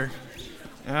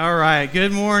All right,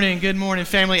 good morning,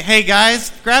 family. Hey,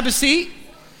 guys, grab a seat.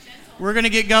 We're going to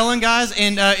get going, guys.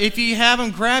 And if you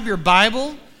haven't, grab your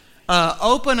Bible.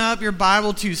 Open up your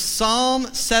Bible to Psalm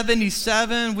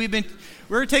 77.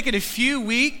 We're taking a few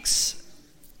weeks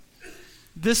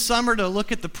this summer to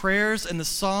look at the prayers and the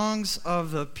songs of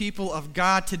the people of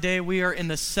God. Today we are in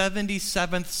the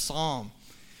 77th Psalm.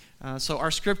 So our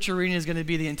scripture reading is going to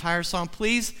be the entire psalm.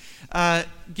 Please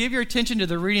give your attention to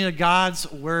the reading of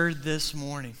God's word this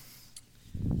morning.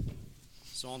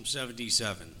 Psalm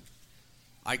 77.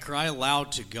 I cry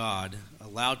aloud to God,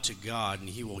 and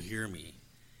he will hear me.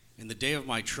 In the day of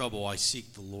my trouble I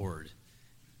seek the Lord.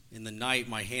 In the night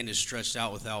my hand is stretched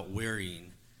out without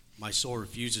wearying. My soul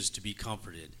refuses to be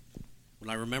comforted.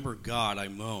 When I remember God, I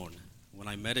moan. When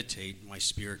I meditate, my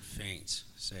spirit faints.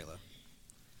 Selah.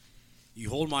 You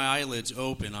hold my eyelids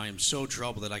open. I am so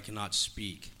troubled that I cannot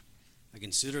speak. I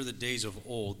consider the days of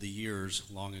old, the years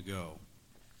long ago.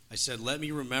 I said, let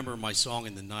me remember my song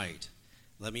in the night.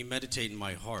 Let me meditate in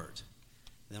my heart.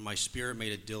 Then my spirit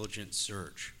made a diligent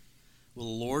search. Will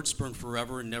the Lord spurn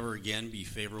forever and never again be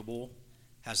favorable?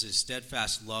 Has his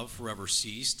steadfast love forever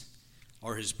ceased?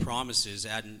 Are his promises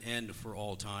at an end for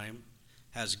all time?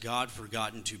 Has God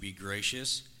forgotten to be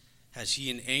gracious? Has he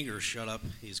in anger shut up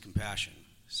his compassion?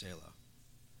 Selah.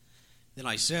 Then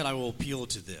I said, I will appeal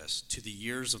to the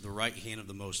years of the right hand of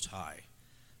the Most High.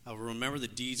 I will remember the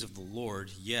deeds of the Lord.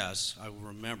 Yes, I will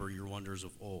remember your wonders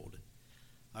of old.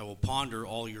 I will ponder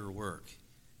all your work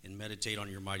and meditate on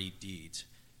your mighty deeds.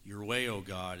 Your way, O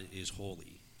God, is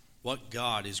holy. What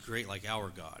God is great like our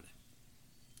God?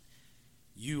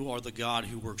 You are the God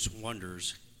who works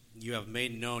wonders. You have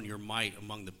made known your might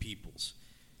among the peoples.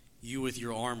 You with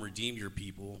your arm redeemed your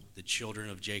people, the children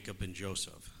of Jacob and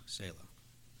Joseph. Selah.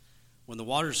 When the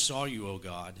waters saw you, O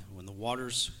God, when the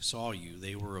waters saw you,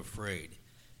 they were afraid.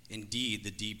 Indeed,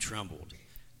 the deep trembled.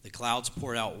 The clouds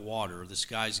poured out water. The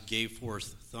skies gave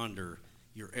forth thunder.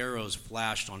 Your arrows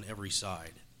flashed on every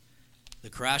side. The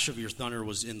crash of your thunder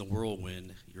was in the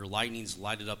whirlwind. Your lightnings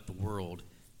lighted up the world.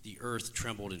 The earth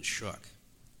trembled and shook.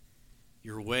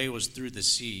 Your way was through the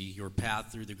sea, your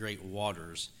path through the great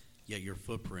waters, yet your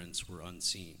footprints were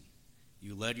unseen.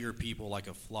 You led your people like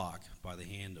a flock by the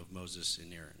hand of Moses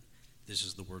and Aaron. This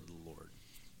is the word of the Lord.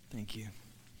 Thank you.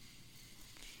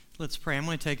 Let's pray. We're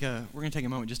going to take a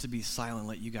moment just to be silent,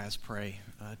 let you guys pray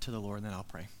to the Lord, and then I'll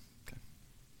pray. Okay.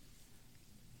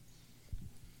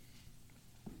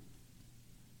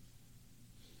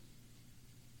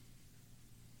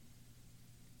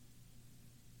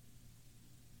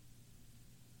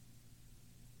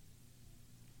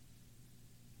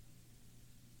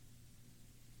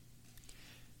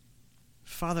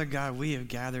 Father God, we have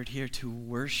gathered here to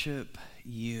worship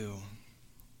you,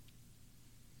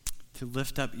 to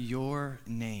lift up your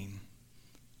name.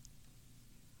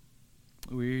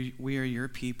 We are your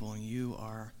people, and you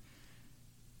are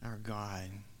our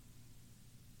God.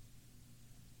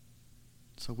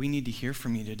 So we need to hear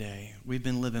from you today. We've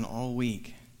been living all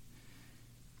week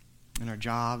in our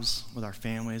jobs, with our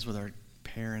families, with our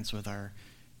parents, with our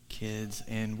kids,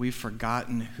 and we've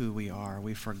forgotten who we are.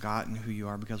 We've forgotten who you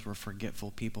are because we're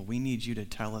forgetful people. We need you to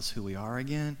tell us who we are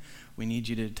again. We need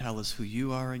you to tell us who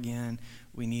you are again.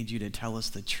 We need you to tell us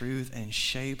the truth and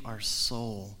shape our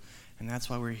soul. And that's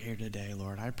why we're here today,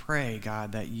 Lord. I pray,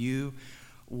 God, that you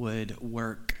would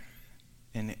work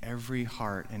in every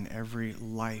heart and every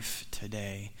life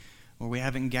today, where we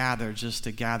haven't gathered just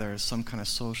to gather as some kind of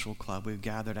social club. We've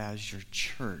gathered as your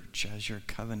church, as your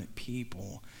covenant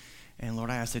people. And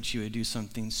Lord, I ask that you would do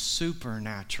something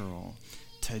supernatural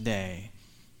today.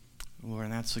 Lord,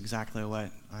 and that's exactly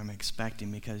what I'm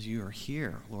expecting because you are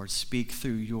here. Lord, speak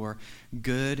through your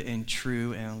good and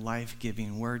true and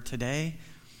life-giving word today.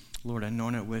 Lord,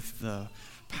 anoint it with the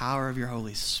power of your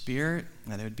Holy Spirit,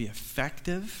 that it would be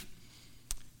effective.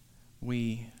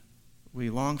 We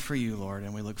long for you, Lord,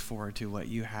 and we look forward to what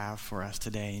you have for us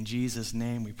today. In Jesus'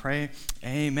 name we pray,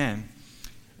 amen.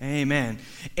 Amen.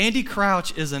 Andy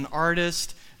Crouch is an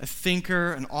artist, a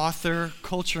thinker, an author,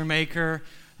 culture maker,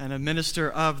 and a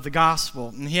minister of the gospel.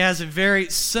 And he has a very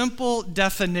simple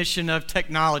definition of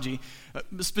technology,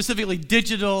 specifically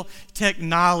digital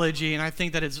technology, and I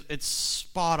think that it's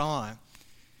spot on.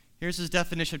 Here's his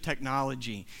definition of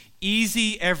technology.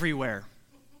 Easy everywhere.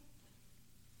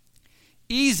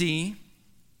 Easy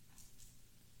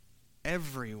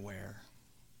everywhere.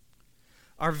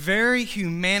 Our very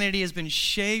humanity has been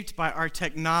shaped by our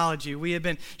technology. We have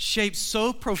been shaped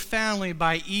so profoundly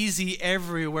by easy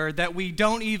everywhere that we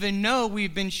don't even know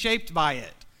we've been shaped by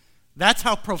it. That's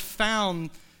how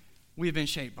profound we've been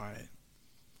shaped by it.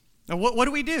 Now, what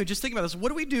do we do? Just think about this. What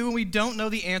do we do when we don't know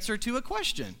the answer to a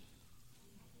question?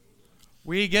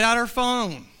 We get out our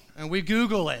phone and we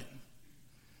Google it.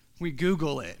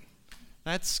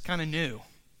 That's kind of new.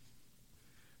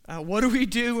 What do we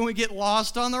do when we get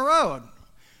lost on the road?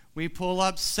 We pull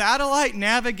up satellite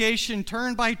navigation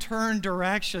turn-by-turn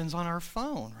directions on our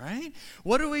phone, right?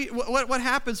 What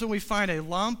happens when we find a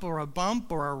lump or a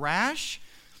bump or a rash?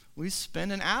 We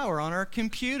spend an hour on our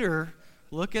computer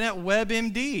looking at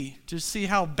WebMD to see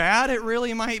how bad it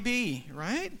really might be,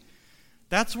 right?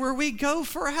 That's where we go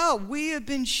for help. We have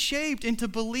been shaped into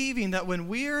believing that when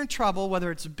we are in trouble, whether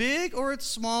it's big or it's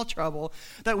small trouble,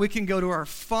 that we can go to our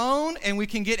phone and we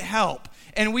can get help.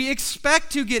 And we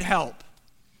expect to get help.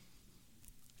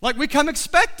 Like we come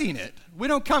expecting it. We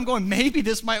don't come going, maybe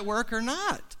this might work or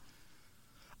not.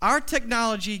 Our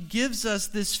technology gives us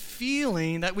this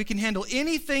feeling that we can handle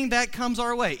anything that comes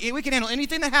our way. We can handle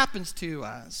anything that happens to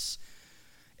us.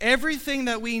 Everything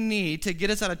that we need to get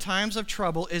us out of times of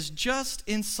trouble is just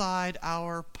inside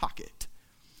our pocket.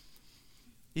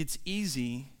 It's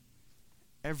easy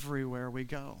everywhere we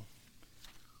go.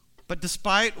 But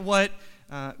despite what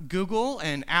Google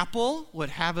and Apple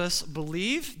would have us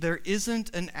believe, there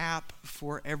isn't an app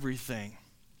for everything.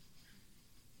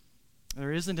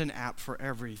 There isn't an app for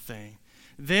everything.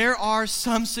 There are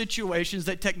some situations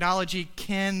that technology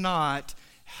cannot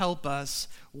help us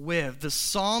with. The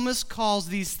psalmist calls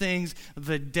these things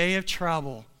the day of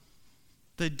trouble.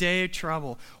 The day of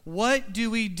trouble. What do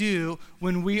we do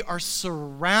when we are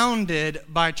surrounded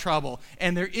by trouble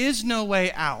and there is no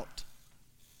way out?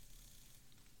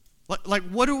 Like,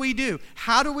 what do we do?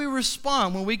 How do we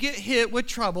respond when we get hit with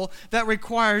trouble that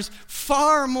requires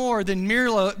far more than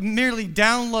merely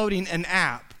downloading an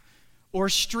app or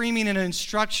streaming an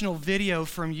instructional video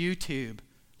from YouTube?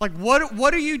 Like,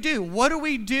 what do you do? What do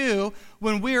we do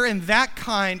when we're in that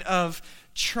kind of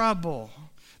trouble?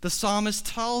 The psalmist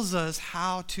tells us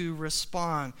how to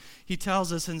respond. He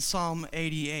tells us in Psalm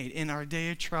 88, in our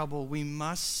day of trouble, we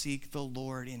must seek the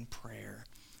Lord in prayer.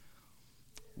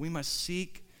 We must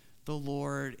seek the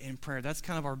Lord in prayer. That's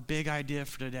kind of our big idea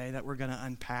for today that we're going to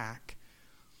unpack.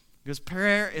 Because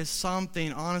prayer is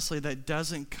something, honestly, that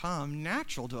doesn't come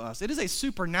natural to us. It is a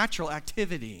supernatural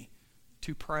activity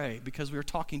to pray because we are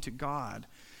talking to God.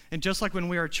 And just like when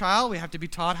we are a child, we have to be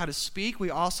taught how to speak, we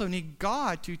also need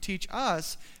God to teach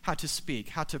us how to speak,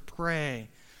 how to pray.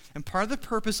 And part of the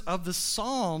purpose of the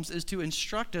Psalms is to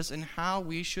instruct us in how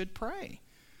we should pray.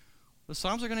 The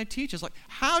Psalms are going to teach us, like,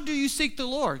 how do you seek the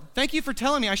Lord? Thank you for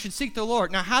telling me I should seek the Lord.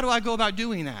 Now, how do I go about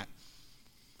doing that?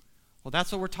 Well,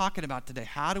 that's what we're talking about today.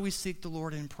 How do we seek the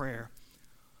Lord in prayer?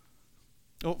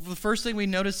 Well, the first thing we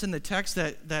notice in the text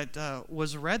that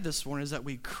was read this morning is that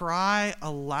we cry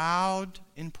aloud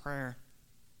in prayer.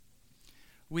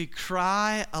 We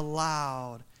cry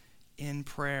aloud in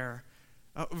prayer.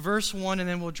 Verse 1, and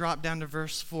then we'll drop down to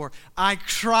verse 4. I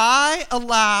cry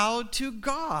aloud to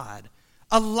God.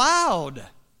 Aloud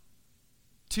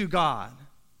to God,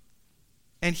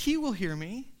 and he will hear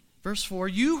me. Verse 4,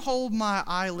 you hold my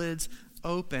eyelids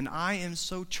open. I am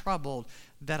so troubled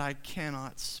that I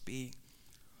cannot speak.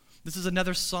 This is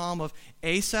another psalm of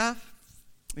Asaph.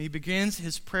 He begins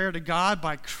his prayer to God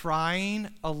by crying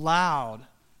aloud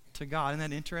to God. Isn't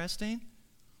that interesting?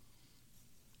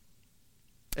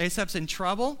 Asaph's in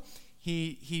trouble.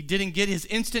 He didn't get his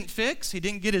instant fix. He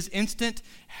didn't get his instant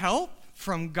help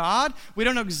from God. We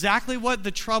don't know exactly what the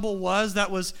trouble was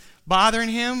that was bothering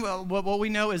him. What we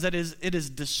know is that it is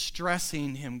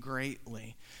distressing him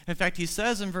greatly. In fact, he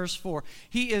says in verse 4,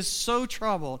 he is so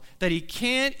troubled that he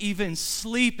can't even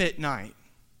sleep at night.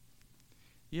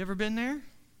 You ever been there?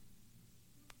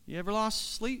 You ever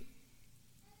lost sleep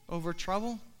over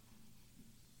trouble?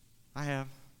 I have.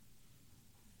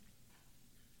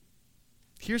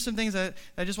 Here's some things that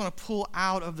I just want to pull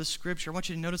out of the scripture. I want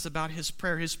you to notice about his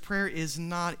prayer. His prayer is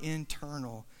not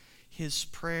internal. His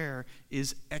prayer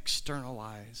is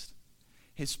externalized.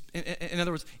 In other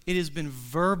words, it has been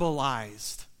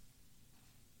verbalized.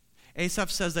 Asaph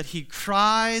says that he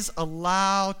cries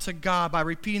aloud to God. By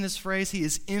repeating this phrase, he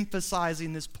is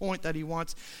emphasizing this point that he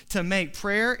wants to make.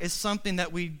 Prayer is something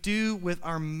that we do with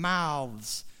our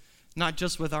mouths, not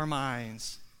just with our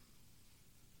minds.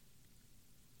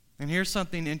 And here's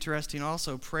something interesting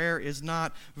also. Prayer is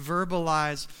not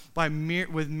verbalized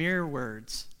with mere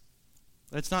words.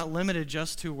 It's not limited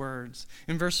just to words.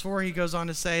 In verse 4, he goes on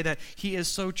to say that he is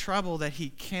so troubled that he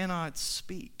cannot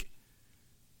speak.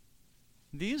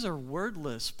 These are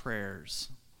wordless prayers.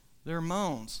 They're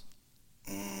moans.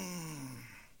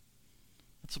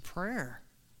 It's a prayer.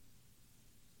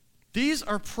 These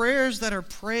are prayers that are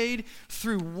prayed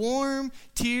through warm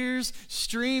tears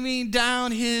streaming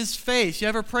down his face. You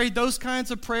ever prayed those kinds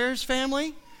of prayers,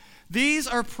 family? These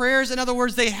are prayers, in other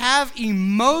words, they have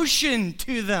emotion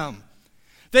to them.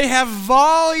 They have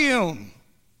volume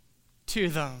to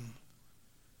them.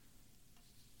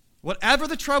 Whatever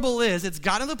the trouble is, it's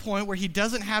gotten to the point where he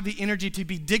doesn't have the energy to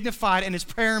be dignified in his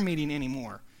prayer meeting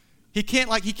anymore. He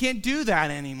can't do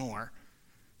that anymore.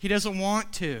 He doesn't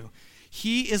want to.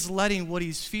 He is letting what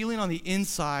he's feeling on the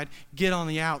inside get on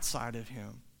the outside of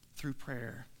him through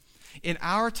prayer. In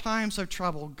our times of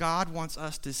trouble, God wants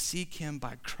us to seek him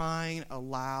by crying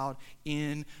aloud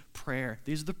in prayer.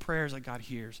 These are the prayers that God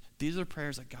hears. These are the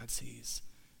prayers that God sees.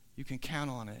 You can count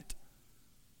on it.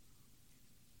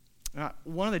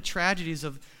 One of the tragedies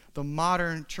of the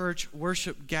modern church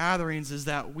worship gatherings is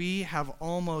that we have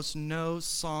almost no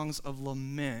songs of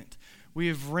lament. We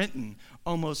have written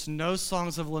almost no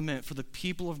songs of lament for the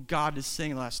people of God to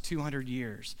sing in the last 200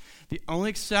 years. The only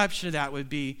exception to that would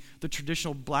be the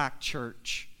traditional black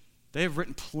church. They have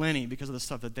written plenty because of the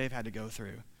stuff that they've had to go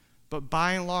through. But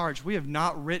by and large, we have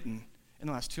not written in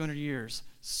the last 200 years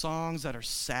songs that are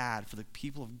sad for the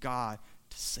people of God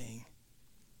to sing.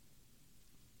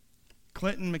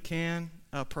 Clinton McCann,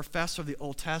 a professor of the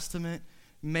Old Testament,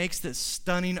 makes this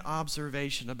stunning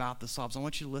observation about the Psalms. I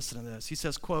want you to listen to this. He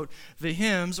says, quote, "The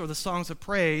hymns or the songs of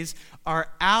praise are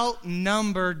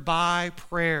outnumbered by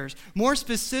prayers, more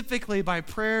specifically by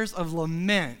prayers of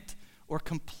lament or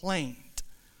complaint.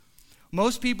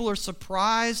 Most people are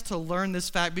surprised to learn this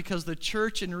fact because the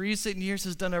church in recent years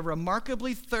has done a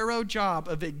remarkably thorough job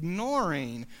of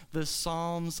ignoring the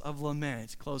Psalms of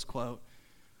lament," close quote.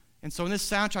 And so in this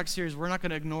soundtrack series, we're not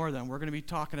going to ignore them. We're going to be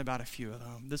talking about a few of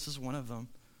them. This is one of them.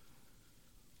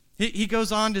 He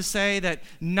goes on to say that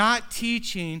not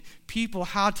teaching people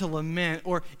how to lament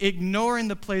or ignoring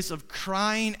the place of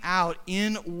crying out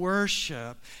in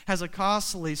worship has a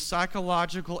costly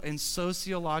psychological and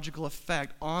sociological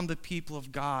effect on the people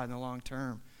of God in the long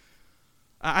term.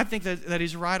 I think that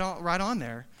he's right on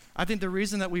there. I think the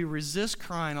reason that we resist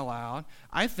crying aloud,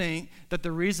 I think that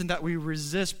the reason that we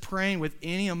resist praying with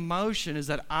any emotion is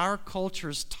that our culture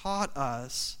has taught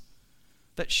us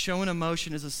that showing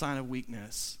emotion is a sign of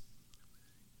weakness,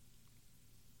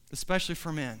 especially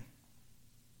for men.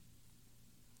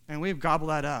 And we've gobbled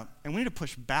that up. And we need to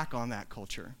push back on that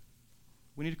culture.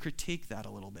 We need to critique that a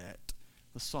little bit.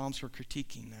 The Psalms are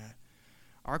critiquing that.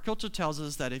 Our culture tells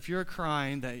us that if you're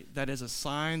crying, that is a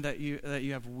sign that you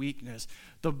have weakness.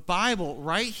 The Bible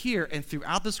right here and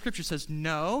throughout the Scripture says,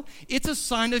 no, it's a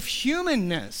sign of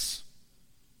humanness.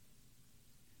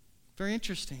 Very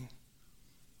interesting.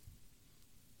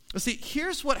 See,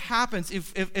 here's what happens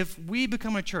if we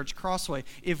become a church, Crossway,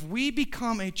 if we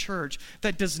become a church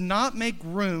that does not make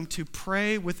room to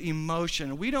pray with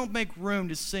emotion, we don't make room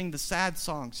to sing the sad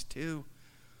songs too.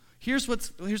 Here's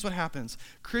what happens.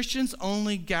 Christians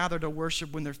only gather to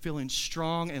worship when they're feeling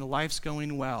strong and life's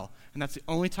going well. And that's the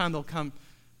only time they'll come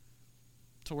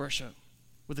to worship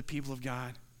with the people of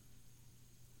God.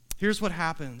 Here's what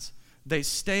happens. They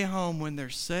stay home when they're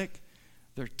sick,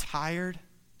 they're tired,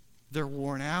 they're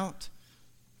worn out,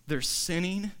 they're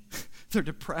sinning, they're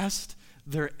depressed,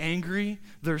 they're angry,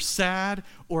 they're sad,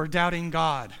 or doubting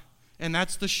God. And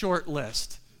that's the short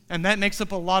list. And that makes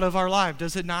up a lot of our life,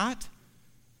 does it not?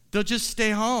 They'll just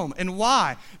stay home. And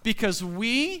why? Because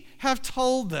we have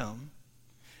told them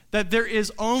that there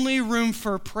is only room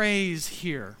for praise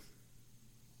here.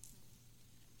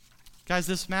 Guys,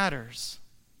 this matters.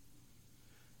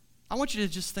 I want you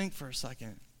to just think for a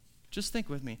second. Just think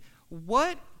with me.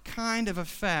 What kind of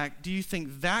effect do you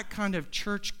think that kind of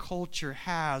church culture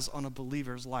has on a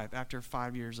believer's life after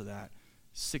 5 years of that,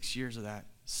 6 years of that,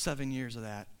 7 years of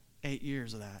that, 8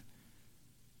 years of that?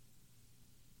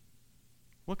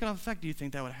 What kind of effect do you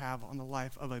think that would have on the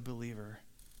life of a believer?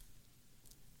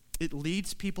 It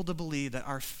leads people to believe that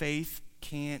our faith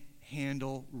can't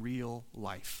handle real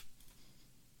life.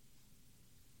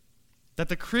 That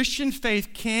the Christian faith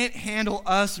can't handle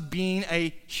us being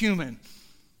a human.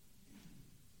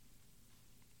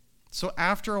 So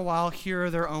after a while, here are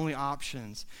their only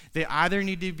options. They either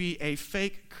need to be a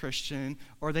fake Christian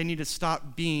or they need to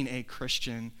stop being a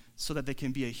Christian so that they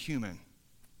can be a human.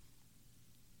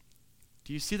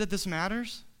 Do you see that this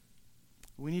matters?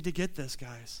 We need to get this,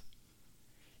 guys.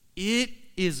 It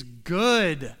is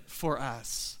good for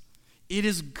us. It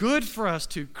is good for us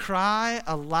to cry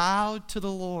aloud to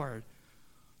the Lord.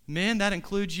 Men, that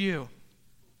includes you.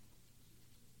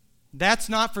 That's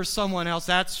not for someone else,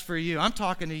 that's for you. I'm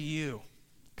talking to you,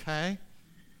 okay?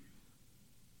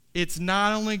 It's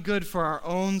not only good for our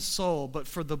own soul, but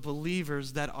for the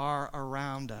believers that are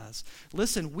around us.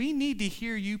 Listen, we need to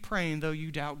hear you praying though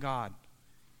you doubt God.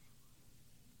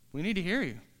 We need to hear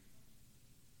you.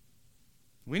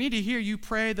 We need to hear you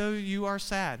pray though you are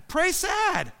sad. Pray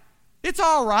sad. It's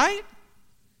all right.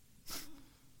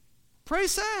 Pray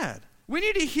sad. We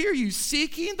need to hear you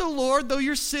seeking the Lord though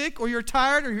you're sick or you're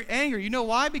tired or you're angry. You know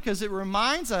why? Because it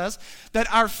reminds us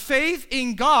that our faith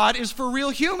in God is for real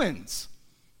humans.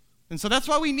 And so that's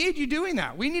why we need you doing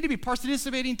that. We need to be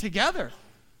participating together.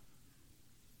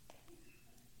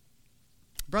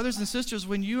 Brothers and sisters,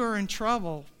 when you are in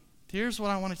trouble, here's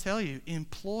what I want to tell you.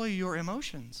 Employ your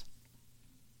emotions.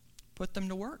 Put them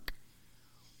to work.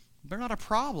 They're not a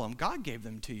problem. God gave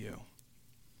them to you.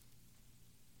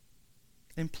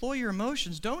 Employ your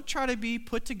emotions. Don't try to be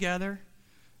put together.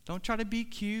 Don't try to be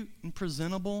cute and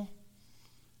presentable.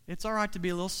 It's all right to be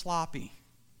a little sloppy,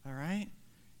 all right?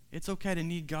 It's okay to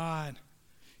need God.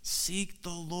 Seek the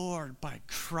Lord by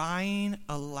crying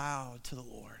aloud to the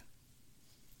Lord.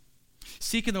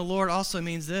 Seeking the Lord also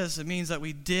means this. It means that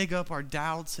we dig up our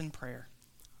doubts in prayer.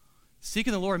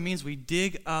 Seeking the Lord means we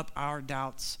dig up our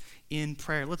doubts in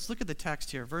prayer. Let's look at the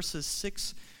text here, verses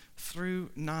 6 through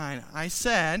 9. I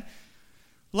said,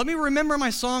 let me remember my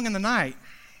song in the night.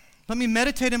 Let me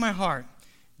meditate in my heart.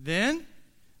 Then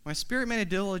my spirit made a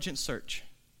diligent search.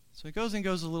 So he goes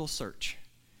a little search.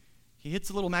 He hits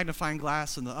a little magnifying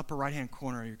glass in the upper right-hand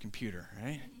corner of your computer,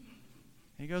 right?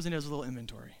 He goes and does a little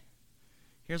inventory.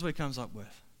 Here's what he comes up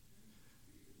with.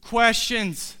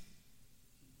 Questions.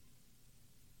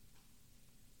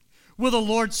 Will the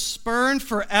Lord spurn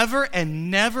forever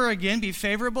and never again be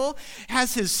favorable?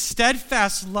 Has his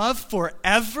steadfast love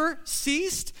forever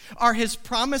ceased? Are his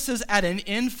promises at an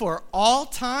end for all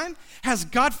time? Has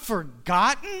God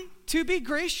forgotten to be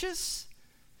gracious?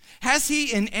 Has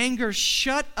he in anger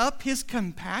shut up his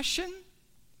compassion?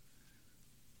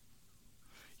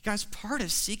 You guys, part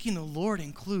of seeking the Lord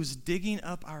includes digging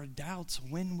up our doubts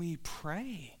when we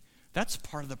pray. That's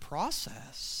part of the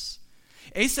process.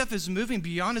 Asaph is moving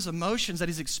beyond his emotions that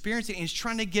he's experiencing, and he's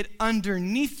trying to get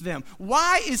underneath them.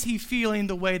 Why is he feeling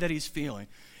the way that he's feeling?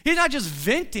 He's not just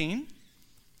venting.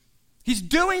 He's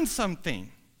doing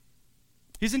something.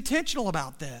 He's intentional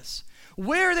about this.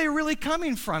 Where are they really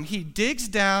coming from? He digs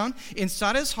down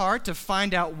inside his heart to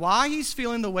find out why he's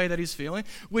feeling the way that he's feeling,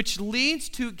 which leads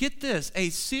to, get this, a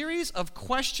series of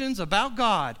questions about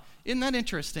God. Isn't that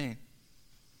interesting?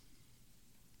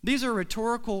 These are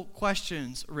rhetorical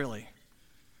questions, really.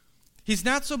 He's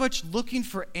not so much looking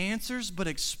for answers, but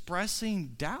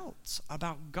expressing doubts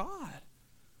about God.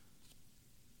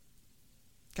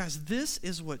 Guys, this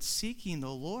is what seeking the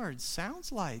Lord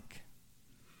sounds like.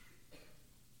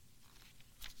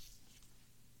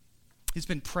 He's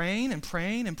been praying and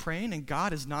praying and praying, and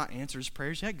God has not answered his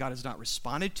prayers yet. God has not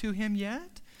responded to him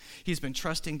yet. He's been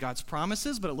trusting God's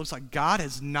promises, but it looks like God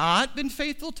has not been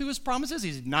faithful to his promises.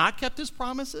 He's not kept his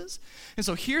promises. And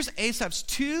so here's Asaph's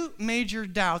two major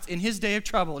doubts in his day of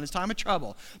trouble, in his time of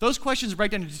trouble. Those questions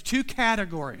break down into two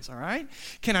categories, all right?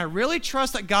 Can I really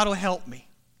trust that God will help me?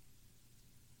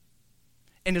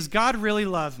 And does God really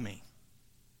love me?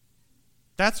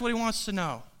 That's what he wants to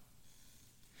know.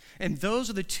 And those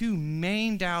are the two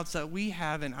main doubts that we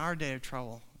have in our day of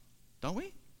trouble. Don't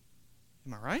we?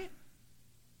 Am I right?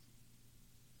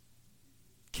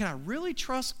 Can I really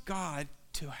trust God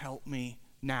to help me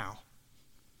now?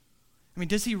 I mean,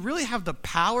 does he really have the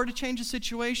power to change the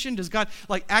situation? Does God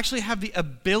actually have the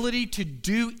ability to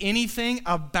do anything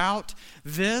about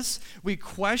this? We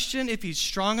question if he's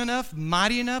strong enough,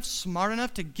 mighty enough, smart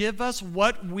enough to give us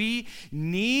what we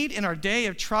need in our day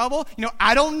of trouble.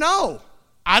 I don't know.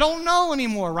 I don't know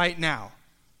anymore right now.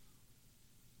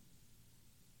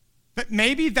 But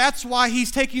maybe that's why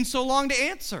he's taking so long to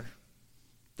answer.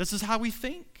 This is how we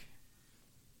think.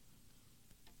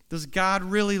 Does God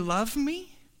really love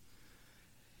me?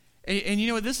 And you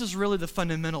know what? This is really the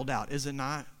fundamental doubt, is it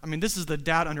not? I mean, this is the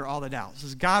doubt under all the doubts.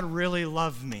 Does God really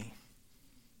love me?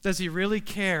 Does he really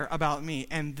care about me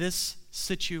and this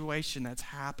situation that's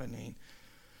happening?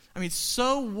 I mean,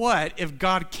 so what if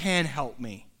God can help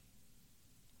me?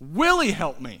 Will he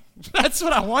help me? That's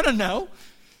what I want to know.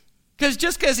 Because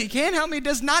just because he can help me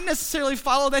does not necessarily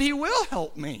follow that he will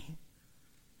help me.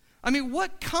 I mean,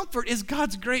 what comfort is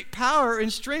God's great power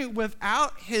and strength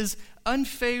without his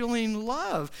unfailing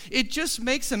love? It just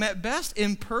makes him at best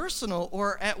impersonal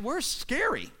or at worst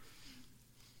scary.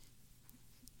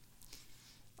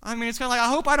 I mean, it's kind of like, I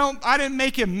hope I didn't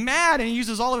make him mad and he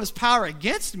uses all of his power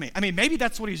against me. I mean, maybe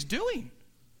that's what he's doing.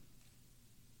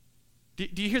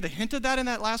 Do you hear the hint of that in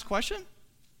that last question?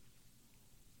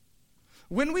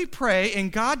 When we pray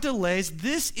and God delays,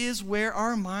 this is where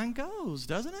our mind goes,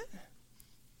 doesn't it?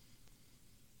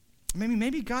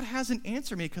 Maybe God hasn't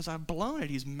answered me because I've blown it.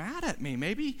 He's mad at me.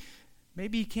 Maybe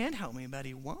he can help me, but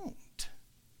he won't.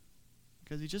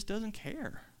 Because he just doesn't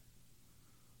care.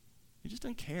 He just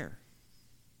doesn't care.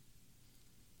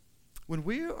 When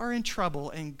we are in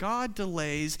trouble and God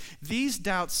delays, these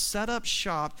doubts set up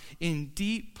shop in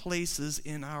deep places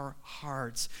in our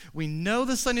hearts. We know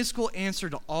the Sunday school answer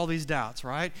to all these doubts,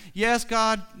 right? Yes,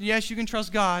 God. Yes, you can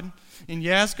trust God. And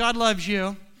yes, God loves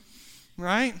you,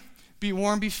 right? Be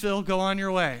warm, be filled, go on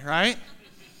your way, right?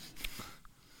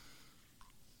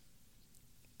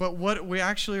 But what we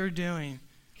actually are doing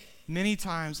many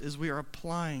times is we are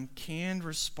applying canned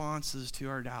responses to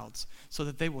our doubts so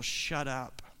that they will shut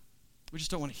up. We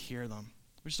just don't want to hear them.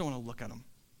 We just don't want to look at them.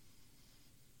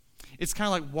 It's kind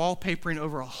of like wallpapering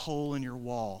over a hole in your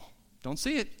wall. Don't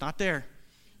see it, not there.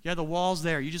 Yeah, the wall's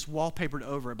there. You just wallpapered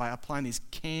over it by applying these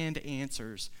canned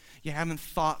answers. You haven't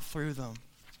thought through them.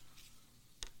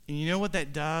 And you know what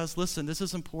that does? Listen, this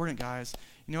is important, guys.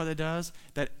 You know what that does?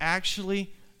 That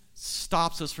actually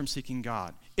stops us from seeking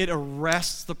God. It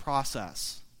arrests the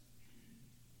process.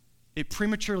 It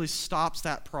prematurely stops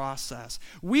that process.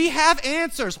 We have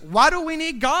answers. Why do we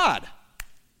need God?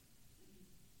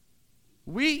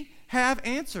 We have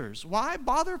answers. Why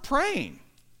bother praying?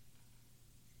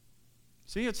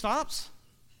 See, it stops.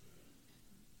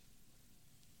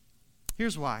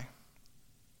 Here's why.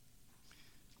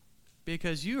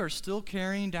 Because you are still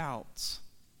carrying doubts,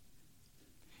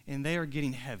 and they are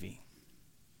getting heavy.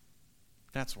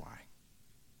 That's why.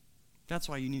 That's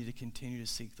why you need to continue to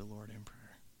seek the Lord in prayer.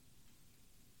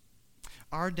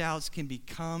 Our doubts can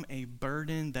become a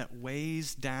burden that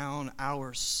weighs down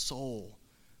our soul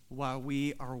while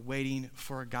we are waiting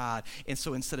for God. And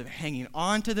so instead of hanging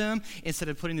on to them, instead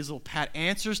of putting these little pat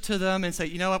answers to them and say,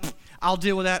 you know what, I'll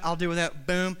deal with that,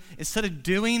 boom. Instead of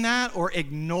doing that or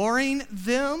ignoring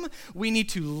them, we need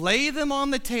to lay them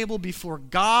on the table before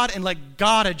God and let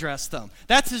God address them.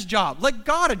 That's his job. Let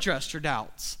God address your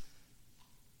doubts.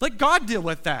 Let God deal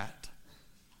with that.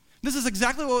 This is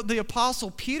exactly what the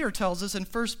Apostle Peter tells us in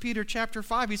 1 Peter chapter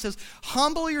 5. He says,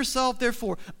 humble yourself,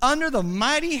 therefore, under the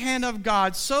mighty hand of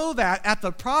God, so that at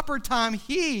the proper time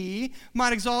he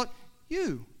might exalt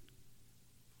you.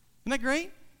 Isn't that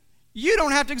great? You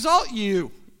don't have to exalt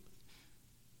you.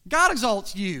 God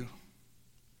exalts you.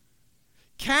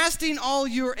 Casting all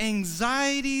your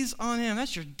anxieties on him.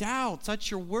 That's your doubts.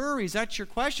 That's your worries. That's your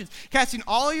questions. Casting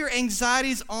all your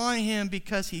anxieties on him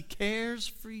because he cares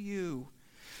for you.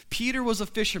 Peter was a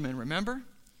fisherman, remember?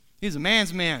 He's a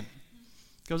man's man.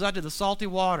 Goes out to the salty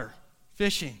water,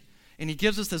 fishing. And he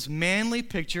gives us this manly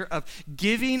picture of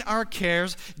giving our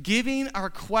cares, giving our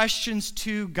questions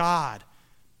to God.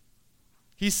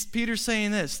 Peter's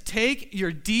saying this, take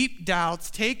your deep doubts,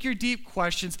 take your deep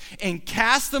questions, and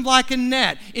cast them like a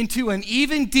net into an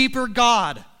even deeper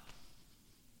God.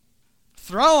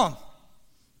 Throw them.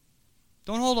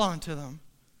 Don't hold on to them.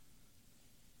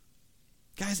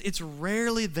 Guys, it's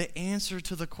rarely the answer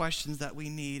to the questions that we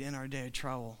need in our day of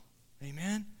trouble.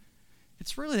 Amen?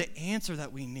 It's really the answer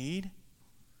that we need.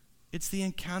 It's the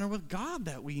encounter with God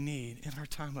that we need in our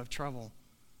time of trouble.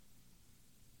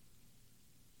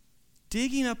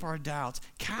 Digging up our doubts,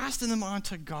 casting them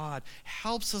onto God,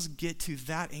 helps us get to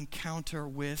that encounter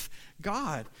with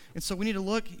God. And so we need to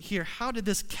look here, how did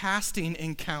this casting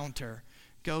encounter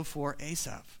go for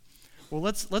Asaph? Well,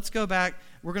 let's go back.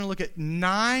 We're going to look at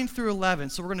 9 through 11.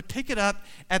 So we're going to pick it up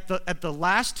at the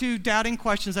last two doubting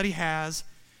questions that he has,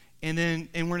 and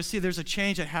we're going to see there's a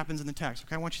change that happens in the text.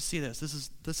 Okay, I want you to see this.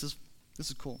 This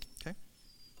is cool. Okay.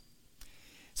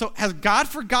 So has God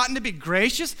forgotten to be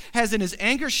gracious? Has in his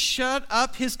anger shut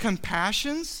up his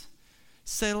compassions?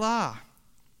 Selah.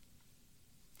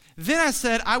 Then I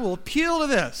said, I will appeal to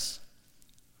this,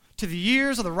 to the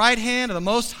years of the right hand of the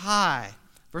Most High.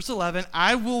 Verse 11,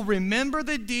 I will remember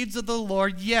the deeds of the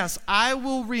Lord. Yes, I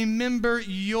will remember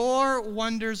your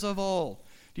wonders of old.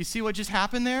 Do you see what just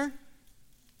happened there?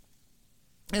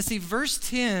 And see, verse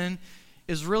 10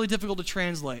 is really difficult to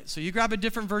translate. So you grab a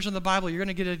different version of the Bible, you're going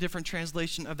to get a different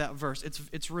translation of that verse.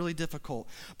 It's really difficult.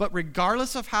 But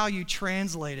regardless of how you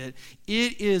translate it,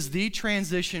 it is the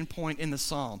transition point in the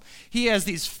psalm. He has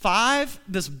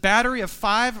this battery of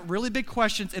 5 really big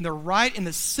questions, and they're right in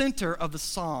the center of the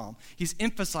psalm. He's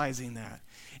emphasizing that.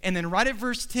 And then right at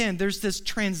verse 10, there's this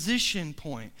transition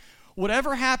point.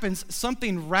 Whatever happens,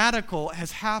 something radical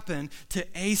has happened to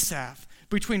Asaph.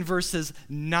 Between verses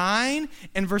 9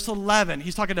 and verse 11.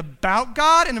 He's talking about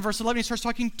God, and in verse 11 he starts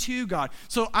talking to God.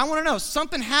 So I want to know,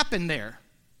 something happened there.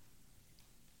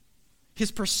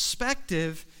 His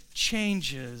perspective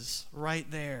changes right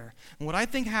there. And what I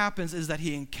think happens is that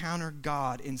he encountered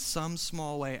God in some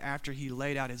small way after he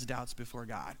laid out his doubts before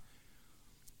God.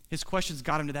 His questions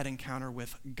got him to that encounter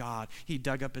with God. He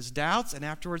dug up his doubts, and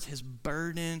afterwards his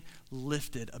burden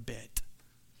lifted a bit.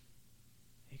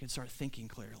 can start thinking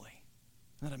clearly.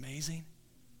 Isn't that amazing?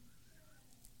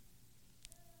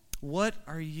 What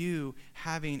are you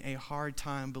having a hard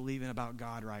time believing about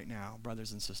God right now,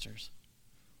 brothers and sisters?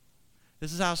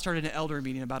 This is how I started an elder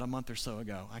meeting about a month or so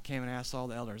ago. I came and asked all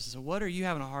the elders, I said, what are you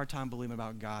having a hard time believing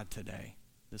about God today,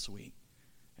 this week?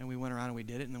 And we went around and we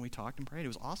did it, and then we talked and prayed. It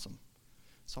was awesome.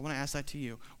 So I want to ask that to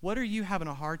you. What are you having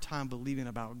a hard time believing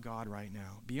about God right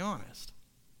now? Be honest.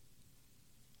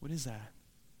 What is that?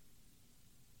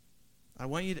 I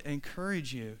want you to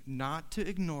encourage you not to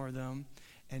ignore them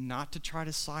and not to try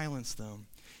to silence them.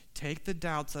 Take the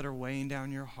doubts that are weighing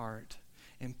down your heart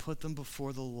and put them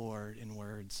before the Lord in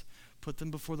words. Put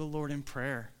them before the Lord in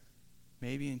prayer,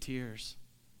 maybe in tears.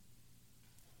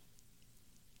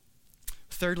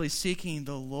 Thirdly, seeking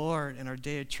the Lord in our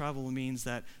day of trouble means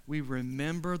that we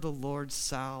remember the Lord's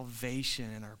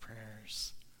salvation in our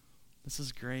prayers. This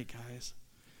is great, guys.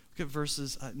 Look at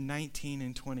verses 19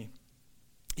 and 20.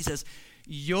 He says,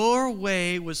 your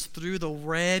way was through the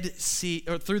Red Sea,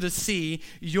 or through the sea,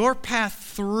 your path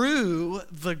through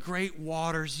the great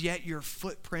waters, yet your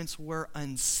footprints were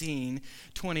unseen.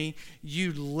 20,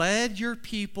 you led your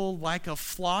people like a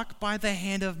flock by the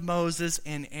hand of Moses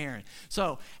and Aaron.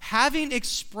 So, having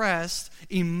expressed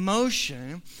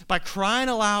emotion by crying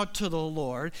aloud to the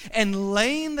Lord and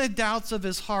laying the doubts of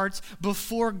his hearts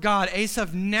before God,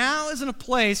 Asaph now is in a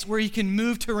place where he can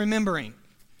move to remembering.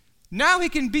 Now he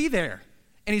can be there.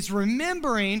 And he's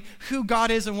remembering who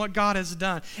God is and what God has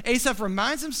done. Asaph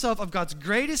reminds himself of God's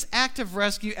greatest act of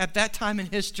rescue at that time in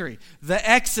history, the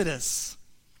Exodus.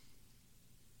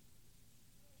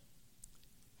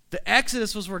 The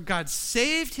Exodus was where God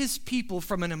saved his people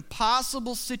from an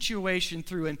impossible situation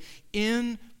through an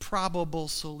improbable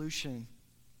solution.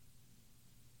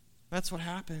 That's what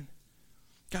happened.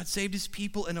 God saved his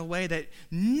people in a way that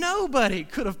nobody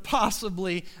could have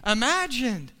possibly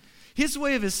imagined. His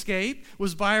way of escape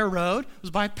was by a road,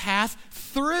 was by a path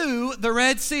through the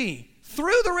Red Sea.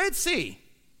 Through the Red Sea.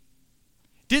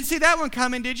 Didn't see that one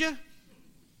coming, did you?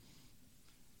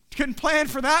 Couldn't plan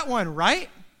for that one, right?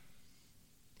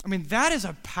 I mean, that is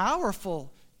a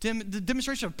powerful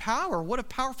demonstration of power. What a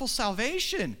powerful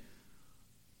salvation.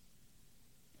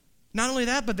 Not only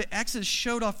that, but the Exodus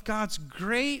showed off God's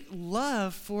great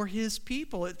love for his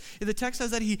people. The text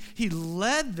says that he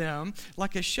led them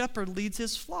like a shepherd leads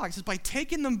his flock. It says by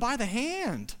taking them by the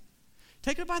hand.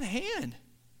 Taking them by the hand.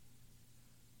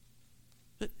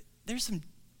 But there's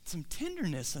some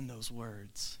tenderness in those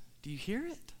words. Do you hear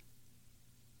it?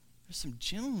 There's some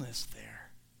gentleness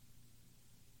there.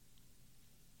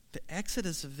 The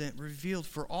Exodus event revealed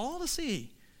for all to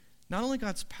see not only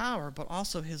God's power, but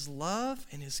also his love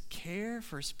and his care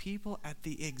for his people at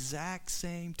the exact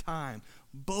same time.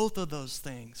 Both of those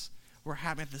things were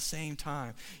happening at the same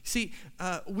time. See,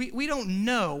 we don't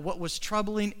know what was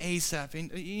troubling Asaph.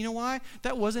 And you know why?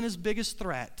 That wasn't his biggest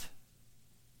threat.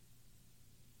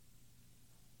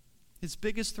 His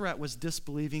biggest threat was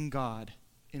disbelieving God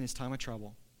in his time of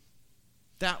trouble.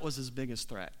 That was his biggest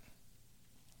threat.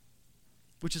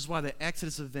 Which is why the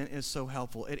Exodus event is so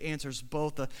helpful. It answers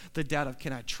both the doubt of,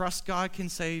 can I trust God can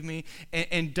save me?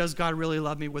 And does God really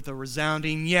love me, with a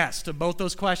resounding yes to both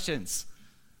those questions.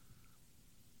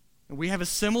 And we have a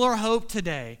similar hope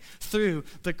today through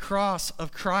the cross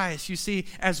of Christ. You see,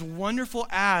 as wonderful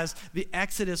as the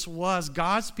Exodus was,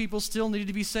 God's people still needed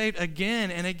to be saved again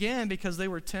and again because they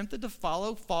were tempted to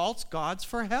follow false gods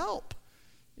for help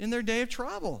in their day of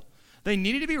trouble. They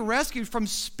needed to be rescued from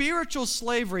spiritual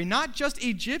slavery, not just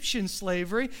Egyptian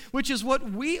slavery, which is what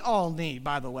we all need,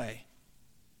 by the way.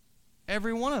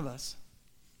 Every one of us.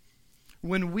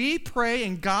 When we pray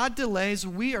and God delays,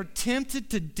 we are tempted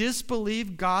to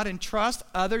disbelieve God and trust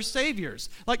other saviors,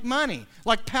 like money,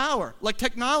 like power, like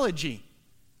technology.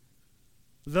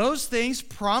 Those things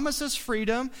promise us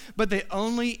freedom, but they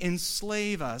only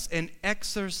enslave us and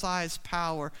exercise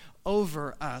power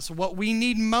over us. What we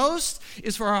need most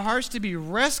is for our hearts to be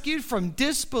rescued from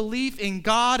disbelief in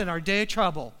God in our day of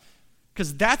trouble,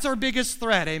 because that's our biggest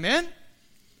threat. Amen?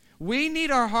 We need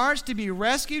our hearts to be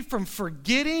rescued from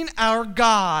forgetting our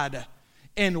God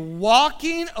and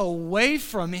walking away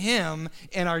from him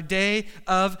in our day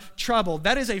of trouble.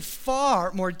 That is a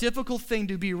far more difficult thing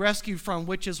to be rescued from,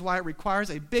 which is why it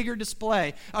requires a bigger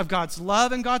display of God's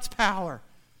love and God's power.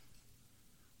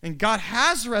 And God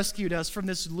has rescued us from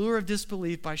this lure of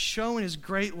disbelief by showing his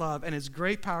great love and his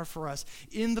great power for us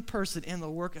in the person and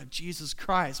the work of Jesus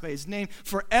Christ. May his name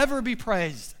forever be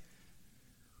praised.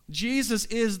 Jesus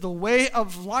is the way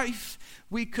of life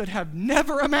we could have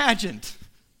never imagined.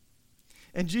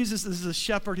 And Jesus is the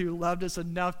shepherd who loved us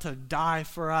enough to die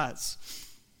for us.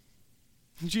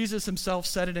 Jesus himself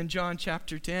said it in John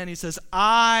chapter 10. He says,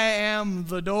 I am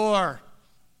the door.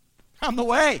 I'm the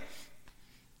way.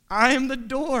 I am the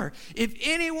door. If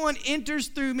anyone enters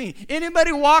through me,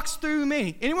 anybody walks through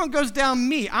me, anyone goes down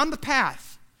me, I'm the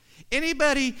path.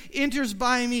 Anybody enters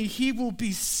by me, he will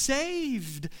be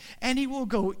saved, and he will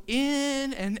go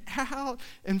in and out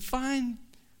and find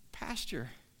pasture.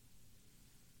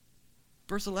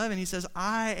 Verse 11, he says,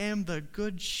 I am the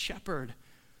good shepherd.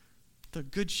 The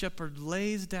good shepherd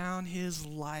lays down his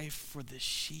life for the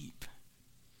sheep.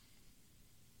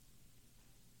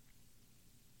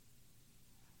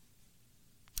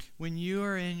 When you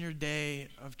are in your day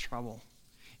of trouble,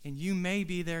 and you may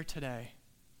be there today,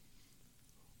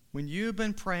 when you've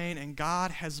been praying and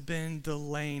God has been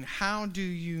delaying, how do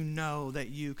you know that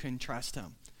you can trust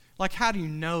him? Like, how do you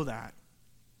know that?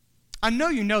 I know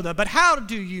you know that, but how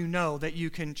do you know that you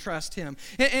can trust him?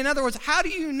 In other words, how do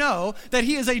you know that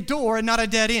he is a door and not a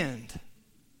dead end?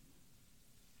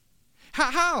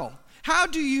 How? How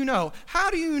do you know? How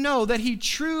do you know that he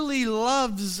truly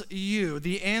loves you?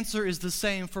 The answer is the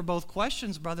same for both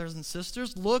questions, brothers and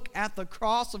sisters. Look at the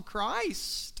cross of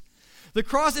Christ. The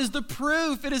cross is the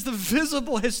proof. It is the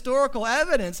visible historical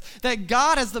evidence that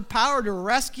God has the power to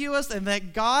rescue us and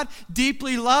that God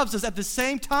deeply loves us. At the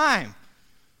same time,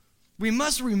 we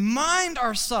must remind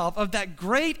ourselves of that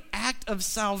great act of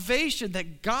salvation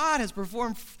that God has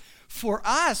performed for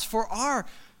us, for our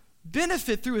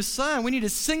benefit through his son. We need to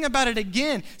sing about it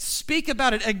again, speak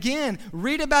about it again,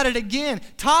 read about it again,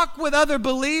 talk with other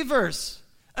believers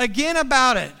again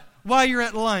about it while you're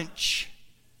at lunch.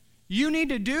 You need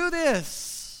to do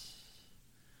this.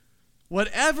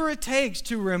 Whatever it takes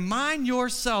to remind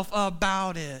yourself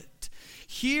about it.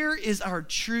 Here is our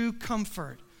true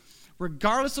comfort.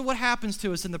 Regardless of what happens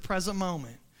to us in the present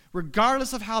moment,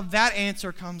 regardless of how that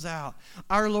answer comes out,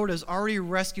 our Lord has already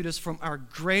rescued us from our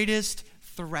greatest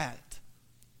threat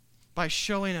by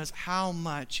showing us how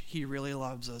much he really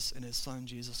loves us in his son,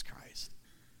 Jesus Christ.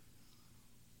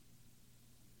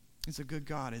 He's a good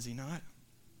God, is he not?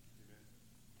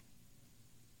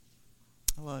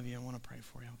 I love you. I want to pray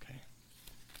for you, okay?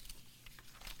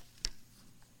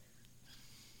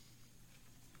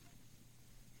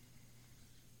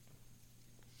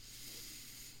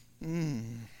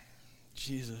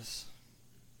 Jesus.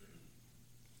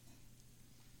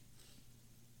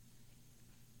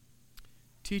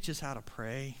 Teach us how to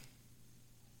pray.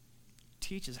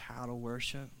 Teach us how to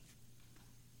worship.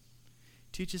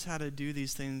 Teach us how to do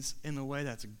these things in a way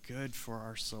that's good for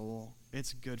our soul.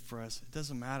 It's good for us. It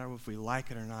doesn't matter if we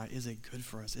like it or not. Is it good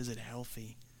for us? Is it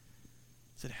healthy?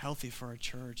 Is it healthy for our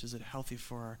church? Is it healthy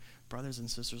for our brothers and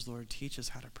sisters? Lord, teach us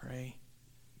how to pray.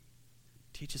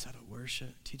 Teach us how to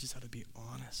worship. Teach us how to be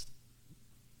honest.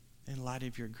 In light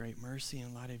of your great mercy,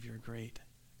 in light of your great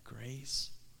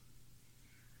grace.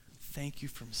 Thank you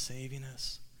for saving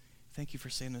us. Thank you for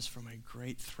saving us from a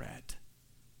great threat.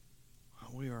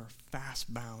 We are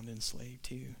fast bound, enslaved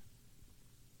to you.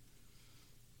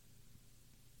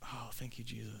 Oh, thank you,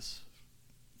 Jesus,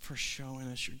 for showing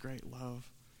us your great love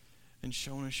and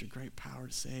showing us your great power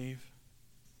to save.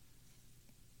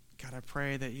 God, I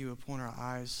pray that you would point our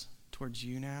eyes towards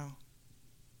you now,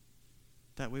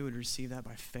 that we would receive that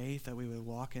by faith, that we would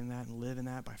walk in that and live in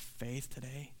that by faith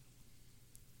today.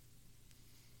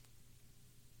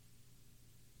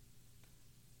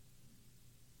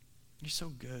 You're so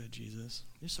good, Jesus.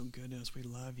 You're so good to us. We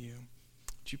love you.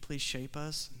 Would you please shape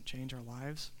us and change our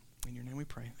lives? In your name we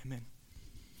pray. Amen.